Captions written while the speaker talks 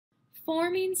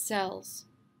Forming cells.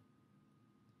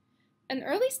 An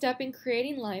early step in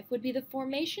creating life would be the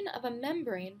formation of a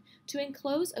membrane to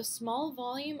enclose a small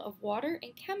volume of water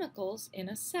and chemicals in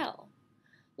a cell.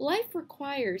 Life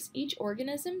requires each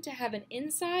organism to have an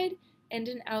inside and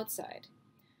an outside.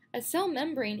 A cell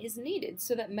membrane is needed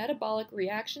so that metabolic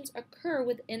reactions occur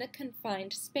within a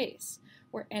confined space,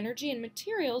 where energy and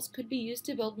materials could be used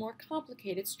to build more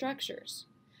complicated structures.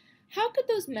 How could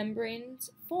those membranes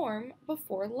form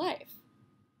before life?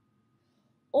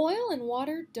 Oil and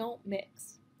water don't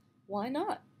mix. Why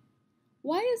not?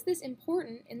 Why is this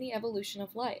important in the evolution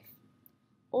of life?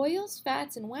 Oils,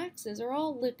 fats, and waxes are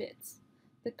all lipids.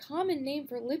 The common name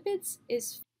for lipids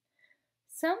is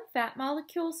some fat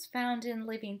molecules found in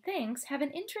living things have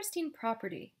an interesting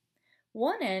property.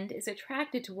 One end is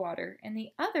attracted to water and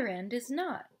the other end is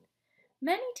not.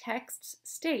 Many texts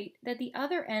state that the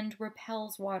other end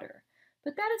repels water,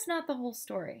 but that is not the whole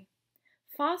story.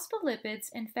 Phospholipids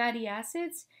and fatty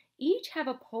acids each have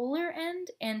a polar end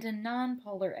and a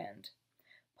nonpolar end.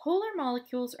 Polar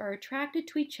molecules are attracted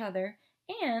to each other,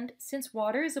 and since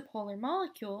water is a polar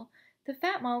molecule, the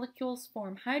fat molecules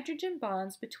form hydrogen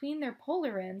bonds between their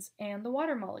polar ends and the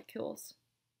water molecules.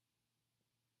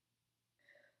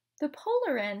 The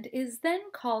polar end is then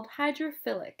called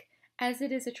hydrophilic, as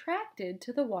it is attracted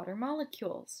to the water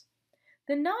molecules.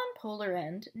 The nonpolar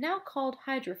end, now called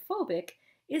hydrophobic,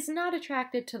 is not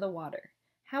attracted to the water.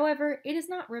 However, it is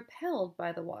not repelled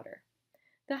by the water.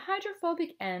 The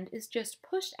hydrophobic end is just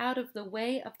pushed out of the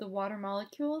way of the water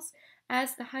molecules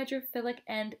as the hydrophilic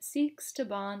end seeks to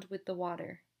bond with the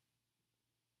water.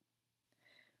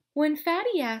 When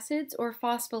fatty acids or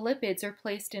phospholipids are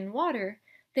placed in water,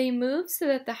 they move so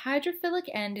that the hydrophilic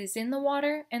end is in the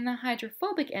water and the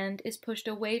hydrophobic end is pushed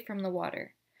away from the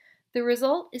water. The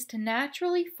result is to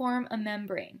naturally form a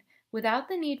membrane, without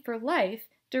the need for life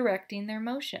directing their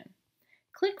motion.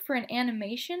 Click for an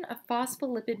animation of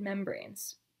phospholipid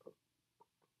membranes.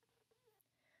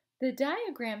 The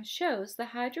diagram shows the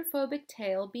hydrophobic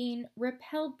tail being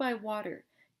repelled by water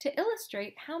to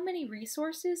illustrate how many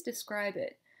resources describe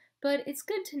it, but it's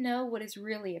good to know what is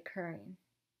really occurring.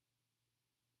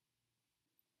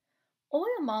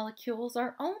 Oil molecules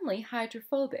are only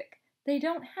hydrophobic. They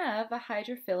don't have a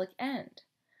hydrophilic end.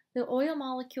 The oil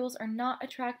molecules are not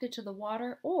attracted to the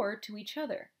water or to each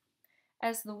other.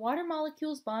 As the water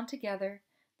molecules bond together,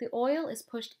 the oil is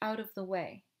pushed out of the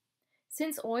way.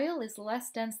 Since oil is less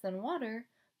dense than water,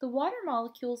 the water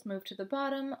molecules move to the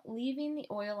bottom, leaving the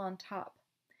oil on top.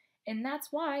 And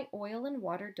that's why oil and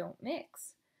water don't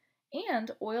mix.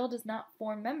 And oil does not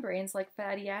form membranes like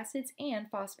fatty acids and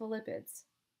phospholipids.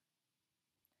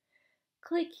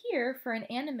 Click here for an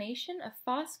animation of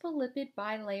phospholipid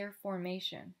bilayer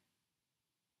formation.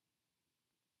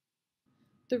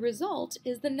 The result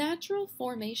is the natural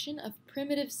formation of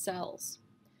primitive cells.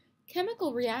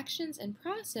 Chemical reactions and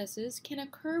processes can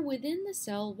occur within the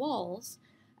cell walls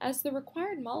as the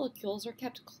required molecules are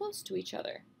kept close to each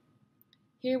other.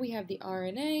 Here we have the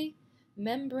RNA,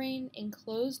 membrane,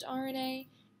 enclosed RNA,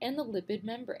 and the lipid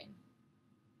membrane.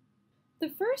 The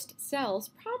first cells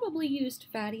probably used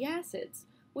fatty acids,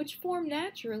 which form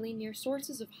naturally near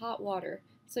sources of hot water,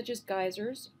 such as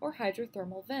geysers or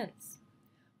hydrothermal vents.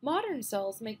 Modern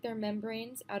cells make their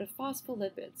membranes out of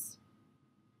phospholipids.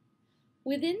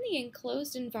 Within the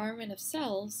enclosed environment of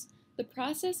cells, the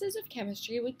processes of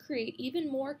chemistry would create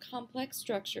even more complex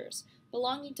structures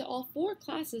belonging to all four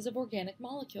classes of organic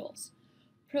molecules: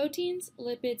 proteins,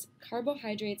 lipids,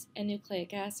 carbohydrates, and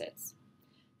nucleic acids.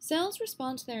 Cells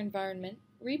respond to their environment,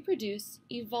 reproduce,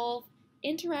 evolve,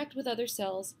 interact with other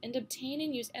cells, and obtain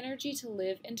and use energy to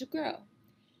live and to grow.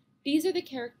 These are the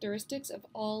characteristics of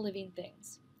all living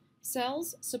things.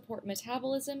 Cells support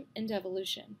metabolism and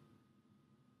evolution.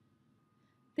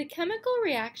 The chemical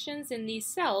reactions in these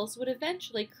cells would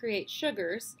eventually create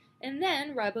sugars and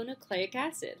then ribonucleic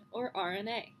acid, or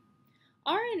RNA.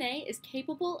 RNA is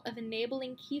capable of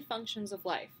enabling key functions of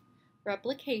life: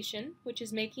 replication, which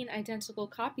is making identical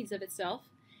copies of itself,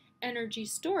 energy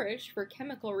storage for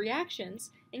chemical reactions,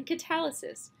 and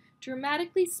catalysis,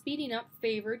 dramatically speeding up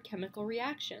favored chemical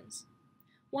reactions.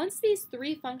 Once these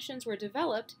three functions were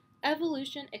developed,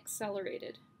 evolution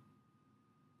accelerated.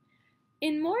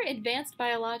 In more advanced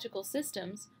biological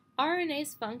systems,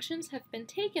 RNA's functions have been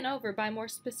taken over by more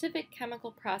specific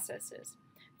chemical processes.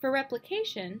 For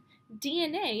replication,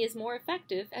 DNA is more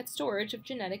effective at storage of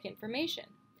genetic information.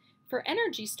 For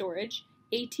energy storage,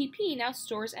 ATP now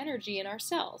stores energy in our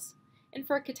cells. And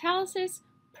for catalysis,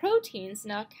 proteins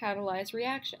now catalyze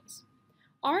reactions.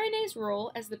 RNA's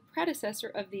role as the predecessor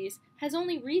of these has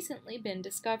only recently been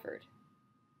discovered.